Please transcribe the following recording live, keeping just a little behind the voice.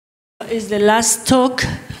is the last talk,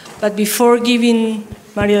 but before giving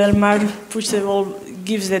María del Mar Puigdellívol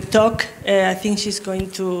gives the talk, I think she's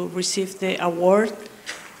going to receive the award.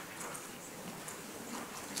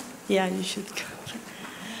 Yeah, you should go.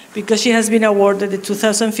 Because she has been awarded the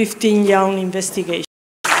 2015 Young Investigator.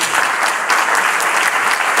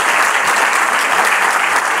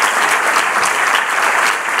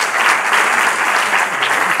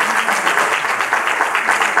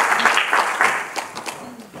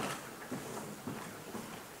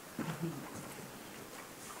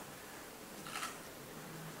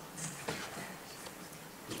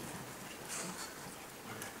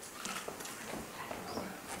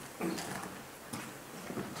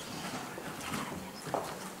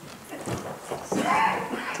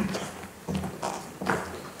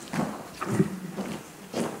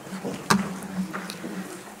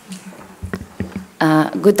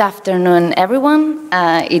 Good afternoon, everyone.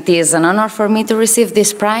 It is an honor for me to receive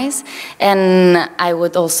this prize, and I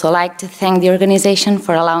would also like to thank the organization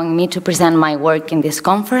for allowing me to present my work in this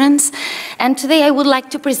conference. And today I would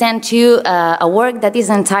like to present to you a work that is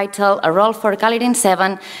entitled A Role for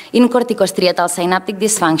Kalirin-7 in Corticostriatal Synaptic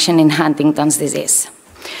Dysfunction in Huntington's Disease.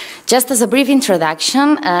 Just as a brief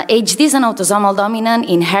introduction, HD is an autosomal dominant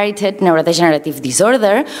inherited neurodegenerative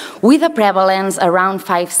disorder with a prevalence around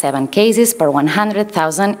 5-7 cases per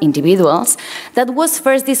 100,000 individuals that was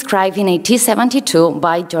first described in 1872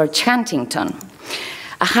 by George Huntington.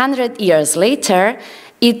 100 years later,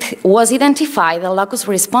 it was identified the locus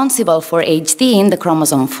responsible for HD in the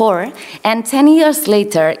chromosome 4, and 10 years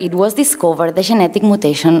later, it was discovered the genetic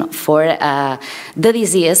mutation for the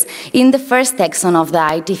disease in the first exon of the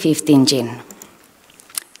IT15 gene.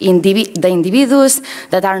 The individuals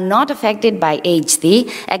that are not affected by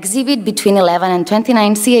HD exhibit between 11 and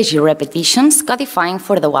 29 CAG repetitions, codifying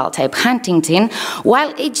for the wild-type Huntington,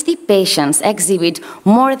 while HD patients exhibit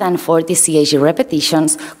more than 40 CAG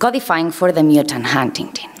repetitions, codifying for the mutant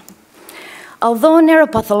Huntington. Although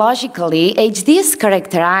neuropathologically, HD is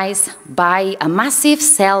characterized by a massive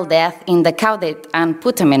cell death in the caudate and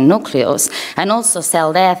putamen nucleus, and also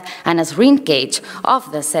cell death and a shrinkage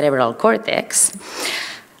of the cerebral cortex,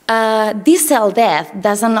 this cell death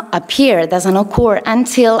doesn't occur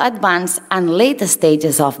until advanced and later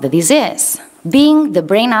stages of the disease, being the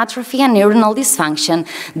brain atrophy and neuronal dysfunction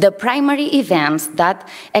the primary events that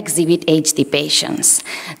exhibit HD patients.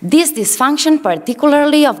 This dysfunction,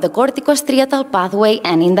 particularly of the corticostriatal pathway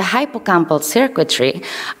and in the hippocampal circuitry,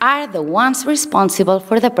 are the ones responsible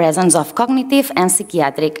for the presence of cognitive and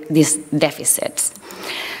psychiatric deficits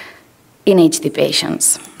in HD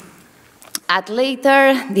patients. At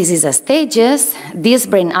later disease stages, this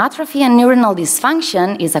brain atrophy and neuronal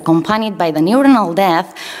dysfunction is accompanied by the neuronal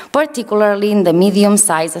death, particularly in the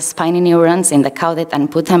medium-sized spiny neurons in the caudate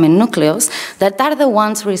and putamen nucleus that are the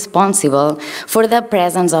ones responsible for the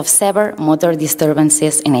presence of severe motor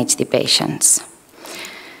disturbances in HD patients.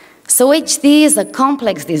 So HD is a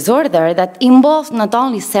complex disorder that involves not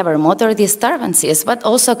only severe motor disturbances, but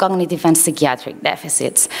also cognitive and psychiatric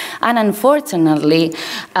deficits. And unfortunately,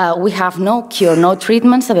 we have no cure, no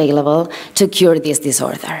treatments available to cure this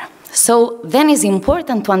disorder. So then it's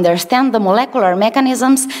important to understand the molecular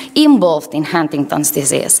mechanisms involved in Huntington's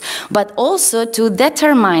disease, but also to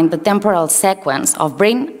determine the temporal sequence of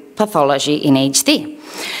brain pathology in HD.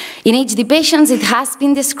 In HD patients, it has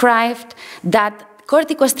been described that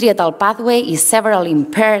corticostriatal pathway is severely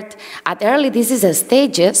impaired at early disease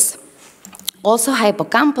stages. Also,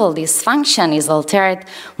 hippocampal dysfunction is altered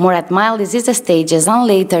more at mild disease stages, and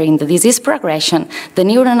later in the disease progression, the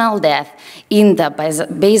neuronal death in the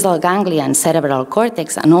basal ganglia and cerebral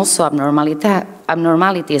cortex, and also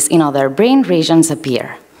abnormalities in other brain regions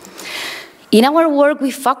appear. In our work,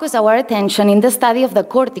 we focus our attention in the study of the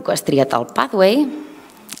corticostriatal pathway,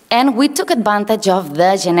 and we took advantage of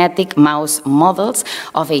the genetic mouse models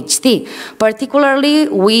of HD. Particularly,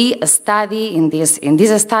 we study in this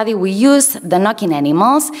study, we use the knock-in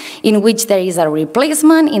animals in which there is a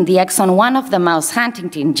replacement in the exon 1 of the mouse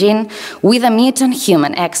Huntington gene with a mutant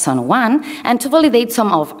human exon 1. And to validate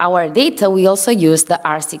some of our data, we also use the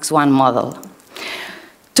R61 model.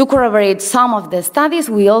 To corroborate some of the studies,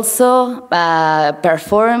 we also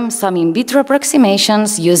perform some in vitro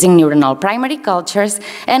approximations using neuronal primary cultures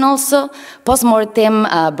and also post-mortem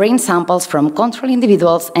brain samples from control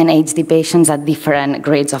individuals and HD patients at different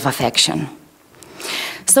grades of affection.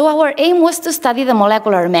 So our aim was to study the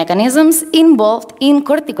molecular mechanisms involved in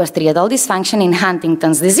corticostriatal dysfunction in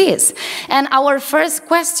Huntington's disease. And our first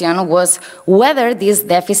question was whether these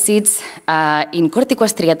deficits in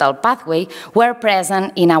corticostriatal pathway were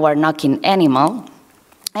present in our knock-in animal.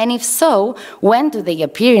 And if so, when do they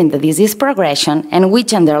appear in the disease progression, and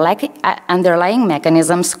which underlying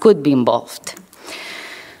mechanisms could be involved?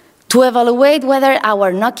 To evaluate whether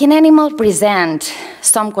our knocking animal present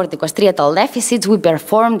some corticostriatal deficits, we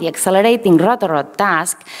perform the accelerating rotor-rod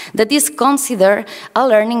task that is considered a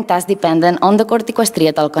learning task dependent on the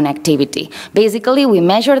corticostriatal connectivity. Basically, we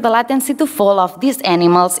measure the latency to fall of these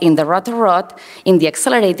animals in the rotor-rod, in the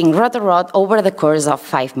accelerating rotor-rod over the course of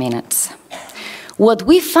 5 minutes. What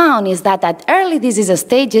we found is that at early disease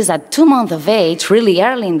stages, at 2 months of age, really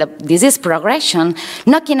early in the disease progression,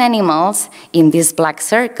 knocking animals in these black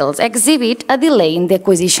circles exhibit a delay in the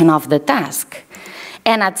acquisition of the task.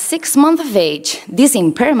 And at 6 months of age, this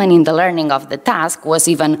impairment in the learning of the task was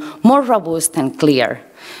even more robust and clear,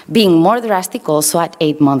 being more drastic also at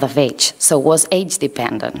 8 months of age, so was age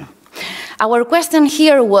dependent. Our question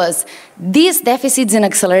here was, these deficits in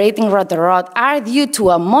accelerating rotor-rod are due to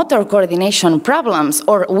a motor coordination problems,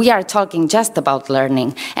 or we are talking just about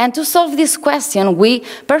learning? And to solve this question, we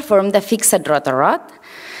performed a fixed rotor-rod,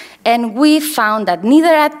 and we found that neither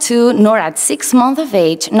at 2 nor at 6 months of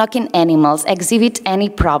age, knocking animals exhibit any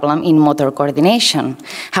problem in motor coordination.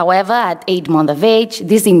 However, at 8 months of age,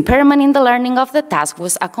 this impairment in the learning of the task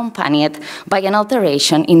was accompanied by an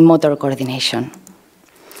alteration in motor coordination.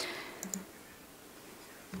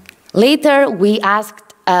 Later, we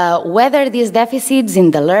asked whether these deficits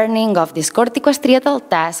in the learning of this corticostriatal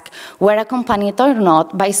task were accompanied or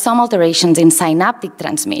not by some alterations in synaptic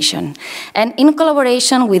transmission. And in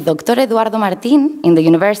collaboration with Dr. Eduardo Martín in the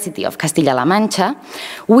University of Castilla-La Mancha,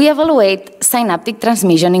 we evaluate synaptic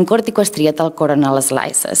transmission in corticostriatal coronal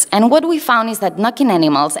slices. And what we found is that knocking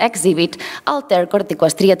animals exhibit altered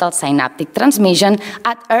corticostriatal synaptic transmission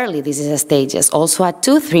at early disease stages, also at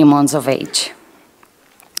 2–3 months of age.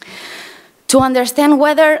 To understand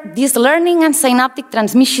whether these learning and synaptic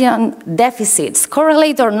transmission deficits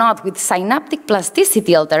correlate or not with synaptic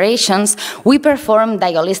plasticity alterations, we performed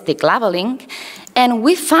diagnostic labeling, and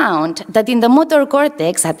we found that in the motor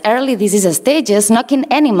cortex at early disease stages, knocking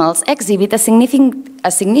animals exhibit a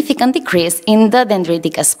significant decrease in the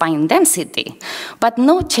dendritic spine density, but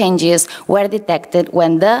no changes were detected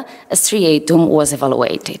when the striatum was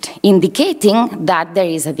evaluated, indicating that there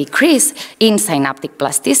is a decrease in synaptic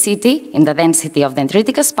plasticity, in the density of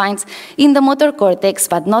dendritic spines, in the motor cortex,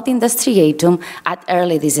 but not in the striatum at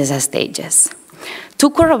early disease stages. To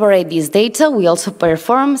corroborate this data, we also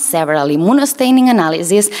performed several immunostaining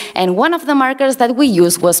analyses, and one of the markers that we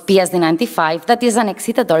used was PSD95, that is an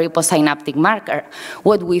excitatory postsynaptic marker.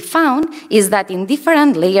 What we found is that in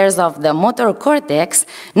different layers of the motor cortex,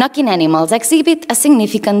 knocking animals exhibit a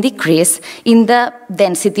significant decrease in the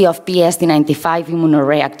density of PSD95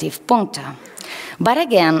 immunoreactive puncta. But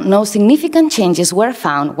again, no significant changes were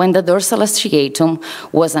found when the dorsal striatum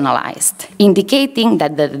was analyzed, indicating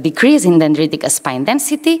that the decrease in dendritic spine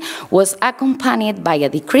density was accompanied by a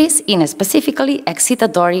decrease in specifically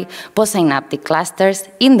excitatory postsynaptic clusters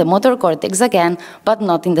in the motor cortex again, but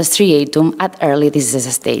not in the striatum at early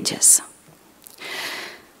disease stages.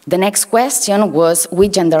 The next question was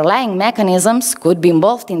which underlying mechanisms could be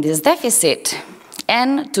involved in this deficit?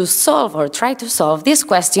 And to solve or try to solve this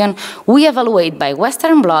question, we evaluate by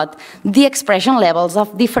Western blot the expression levels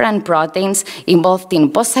of different proteins involved in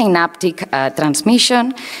postsynaptic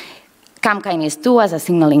transmission, CAM kinase 2 as a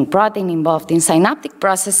signaling protein involved in synaptic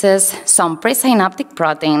processes, some presynaptic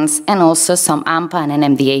proteins, and also some AMPA and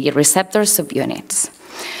NMDA receptor subunits.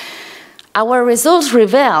 Our results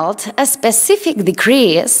revealed a specific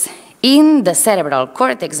decrease in the cerebral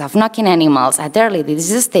cortex of knocking animals at early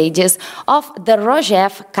disease stages of the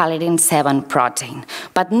Rogev Kalirin-7 protein,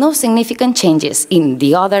 but no significant changes in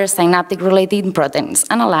the other synaptic-related proteins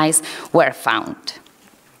analyzed were found.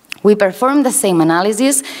 We performed the same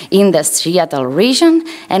analysis in the striatal region,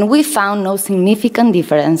 and we found no significant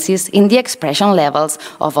differences in the expression levels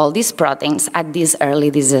of all these proteins at these early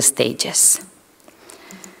disease stages.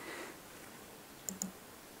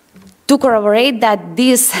 To corroborate that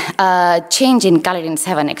this change in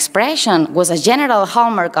Kalirin-7 expression was a general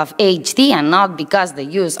hallmark of AHD and not because the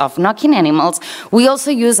use of knocking animals, we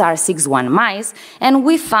also used R61 mice, and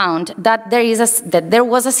we found that there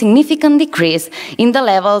was a significant decrease in the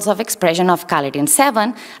levels of expression of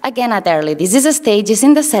Kalirin-7, again at early disease stages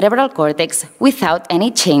in the cerebral cortex without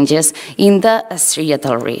any changes in the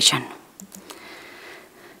striatal region.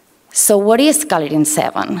 So what is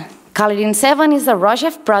Kalirin-7? Kalirin-7 is a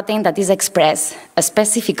Rogev protein that is expressed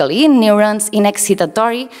specifically in neurons in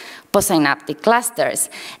excitatory postsynaptic clusters.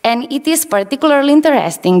 And it is particularly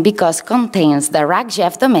interesting because it contains the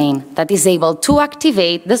RAC-GEF domain that is able to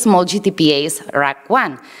activate the small GTPase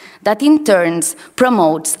RAC1, that in turn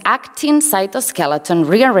promotes actin cytoskeleton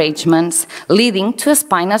rearrangements, leading to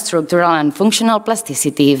spinal structural and functional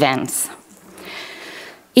plasticity events.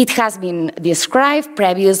 It has been described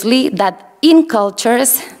previously that in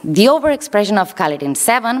cultures, the overexpression of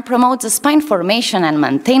Kalirin-7 promotes spine formation and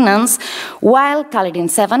maintenance, while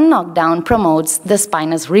Kalirin-7 knockdown promotes the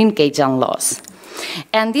spinous shrinkage and loss.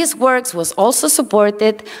 And this work was also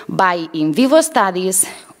supported by in vivo studies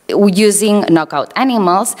using knockout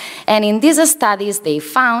animals, and in these studies they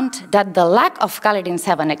found that the lack of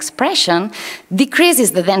Kalirin-7 expression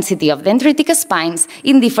decreases the density of dendritic spines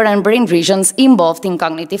in different brain regions involved in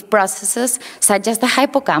cognitive processes such as the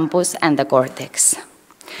hippocampus and the cortex.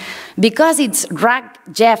 Because it's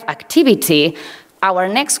RAC-GEF activity, our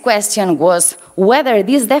next question was whether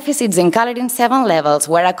these deficits in Kalirin-7 levels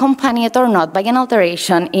were accompanied or not by an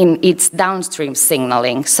alteration in its downstream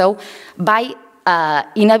signaling, so by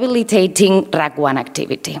inhabilitating RAC1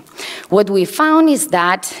 activity. What we found is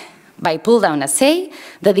that by pull-down assay,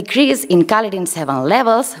 the decrease in Kalirin-7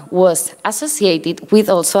 levels was associated with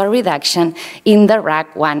also a reduction in the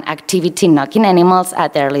RAC1 activity knocking animals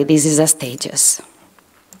at early disease stages.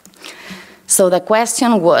 So the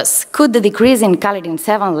question was, could the decrease in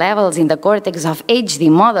Kalirin-7 levels in the cortex of HD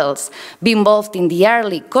models be involved in the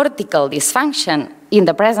early cortical dysfunction in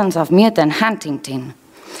the presence of mutant Huntington?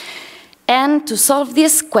 And to solve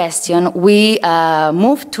this question, we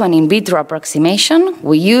moved to an in vitro approximation.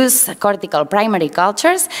 We use cortical primary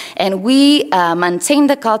cultures, and we maintain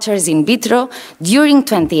the cultures in vitro during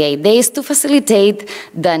 28 days to facilitate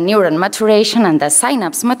the neuron maturation and the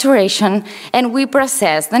synapse maturation, and we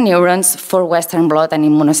process the neurons for Western blot and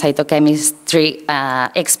immunocytochemistry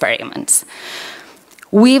experiments.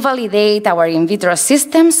 We validate our in vitro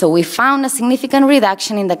system, so we found a significant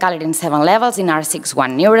reduction in the Kalirin-7 levels in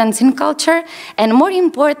R61 neurons in culture, and more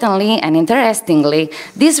importantly and interestingly,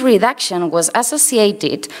 this reduction was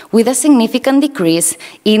associated with a significant decrease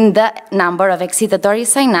in the number of excitatory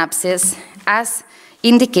synapses as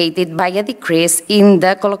indicated by a decrease in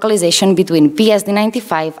the colocalization between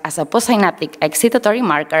PSD95 as a postsynaptic excitatory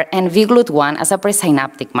marker and VGLUT1 as a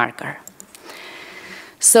presynaptic marker.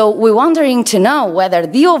 So we're wondering to know whether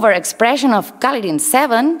the overexpression of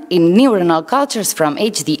Kalirin-7 in neuronal cultures from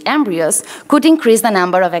HD embryos could increase the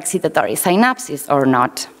number of excitatory synapses or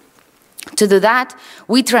not. To do that,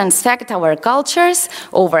 we transfect our cultures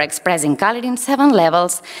overexpressing Kalirin-7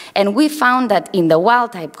 levels, and we found that in the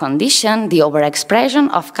wild-type condition, the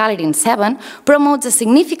overexpression of Kalirin-7 promotes a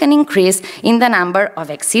significant increase in the number of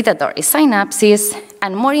excitatory synapses,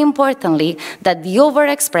 and more importantly, that the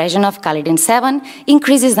overexpression of Kalirin-7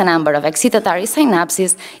 increases the number of excitatory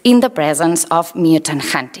synapses in the presence of mutant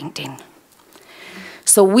Huntington.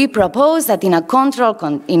 So we propose that in a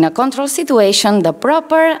control situation, the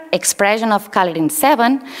proper expression of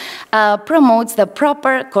Kalirin-7 promotes the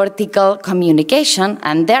proper cortical communication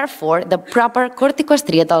and therefore the proper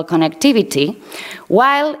corticostriatal connectivity,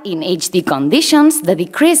 while in HD conditions, the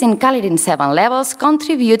decrease in Kalirin-7 levels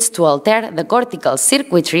contributes to alter the cortical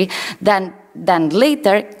circuitry that then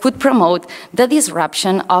later could promote the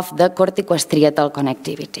disruption of the corticostriatal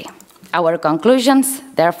connectivity. Our conclusions,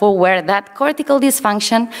 therefore, were that cortical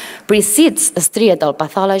dysfunction precedes striatal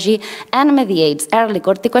pathology and mediates early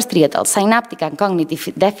corticostriatal synaptic and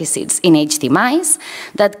cognitive deficits in HD mice,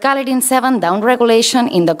 that Kalirin-7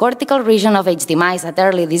 downregulation in the cortical region of HD mice at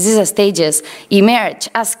early disease stages emerge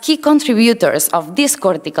as key contributors of these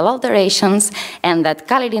cortical alterations, and that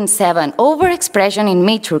Kalirin-7 overexpression in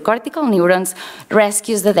mature cortical neurons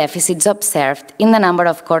rescues the deficits observed in the number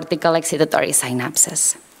of cortical excitatory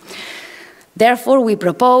synapses. Therefore, we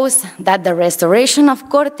propose that the restoration of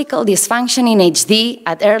cortical dysfunction in HD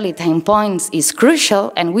at early time points is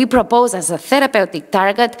crucial, and we propose as a therapeutic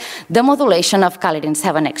target the modulation of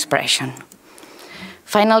Kalirin-7 expression.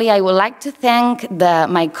 Finally, I would like to thank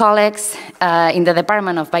my colleagues in the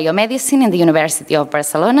Department of Biomedicine in the University of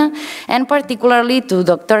Barcelona, and particularly to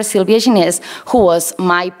Dr. Silvia Ginés, who was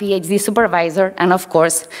my PhD supervisor and, of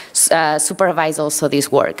course, supervised also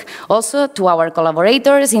this work. Also to our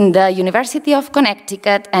collaborators in the University of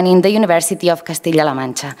Connecticut and in the University of Castilla-La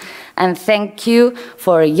Mancha. And thank you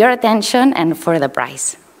for your attention and for the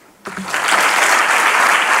prize.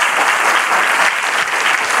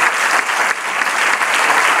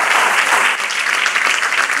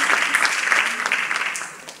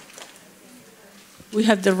 We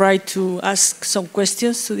have the right to ask some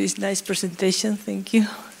questions to this nice presentation. Thank you.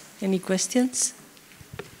 Any questions?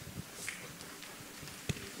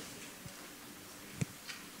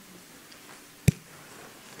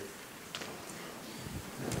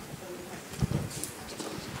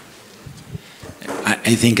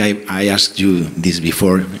 I think I asked you this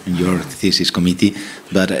before in your thesis committee,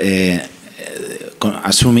 but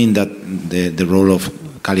assuming that the role of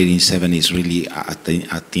Kalirin-7 is really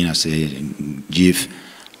acting as a GIF,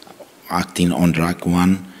 acting on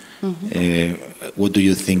RAC1, what do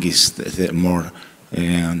you think is the more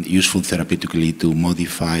useful therapeutically to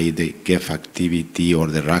modify the GEF activity or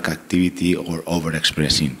the RAC activity or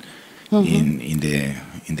overexpressing in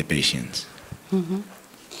the patients?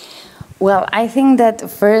 Well, I think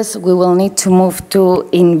that first we will need to move to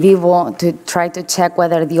in vivo to try to check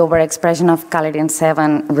whether the overexpression of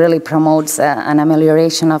Kalirin-7 really promotes an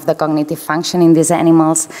amelioration of the cognitive function in these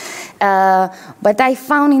animals. But I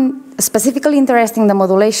found specifically interesting the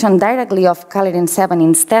modulation directly of Kalirin-7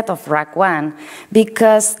 instead of RAC1,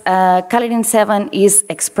 because Kalirin-7 is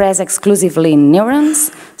expressed exclusively in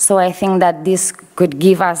neurons, so I think that this could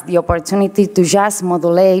give us the opportunity to just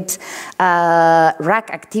modulate RAC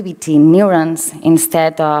activity in neurons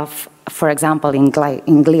instead of, for example, in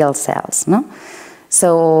glial cells. No?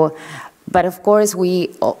 So, but of course,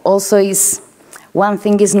 we also one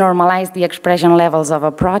thing is normalize the expression levels of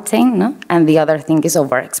a protein, no? And the other thing is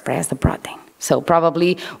overexpress the protein. So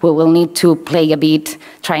probably we will need to play a bit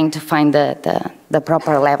trying to find the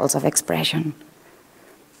proper levels of expression.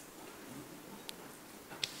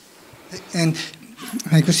 And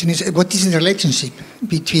my question is, what is the relationship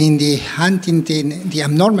between the Huntington, the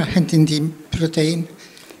abnormal Huntington protein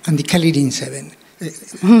and the Kalirin-7?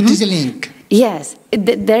 What is the link? Yes,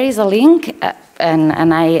 there is a link,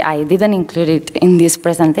 and I didn't include it in this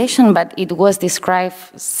presentation, but it was described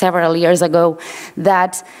several years ago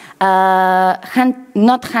that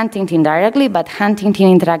not Huntington directly, but Huntington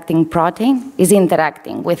interacting protein is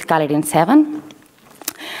interacting with Kalirin-7.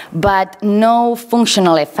 But no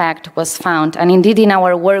functional effect was found. And indeed, in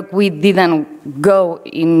our work, we didn't go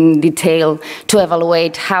in detail to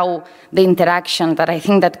evaluate how the interaction, that I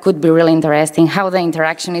think that could be really interesting, how the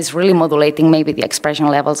interaction is really modulating maybe the expression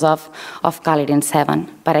levels of Kalirin-7.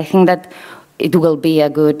 But I think that it will be a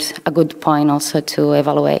good point also to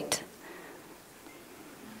evaluate.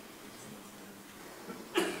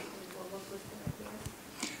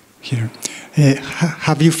 Here.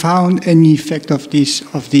 Have you found any effect of this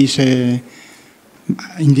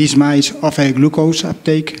in these mice of a glucose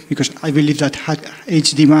uptake? Because I believe that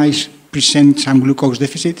HD mice present some glucose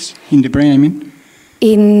deficits in the brain, I mean.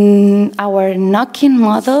 In our knock-in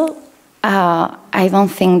model, I don't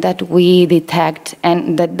think that we detect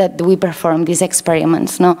and that we perform these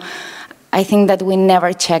experiments. No, I think that we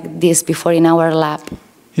never checked this before in our lab.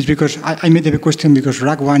 It's because I made the question because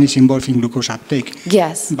RAC1 is involved in glucose uptake.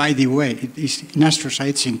 Yes. By the way, it is in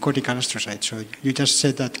astrocytes, in cortical astrocytes. So you just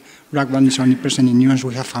said that RAC1 is only present in neurons.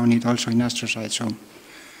 We have found it also in astrocytes. So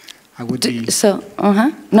I would be. So,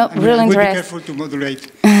 no, really interesting. I would be careful to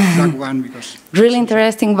modulate RAC1 because. Really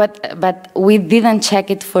interesting, but we didn't check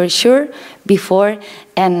it for sure before,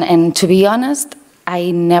 and to be honest,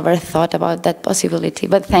 I never thought about that possibility.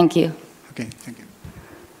 But thank you. Okay, thank you.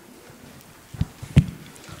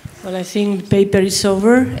 Well, I think the paper is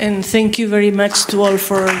over, and thank you very much to all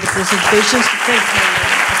for the presentations. Thank you.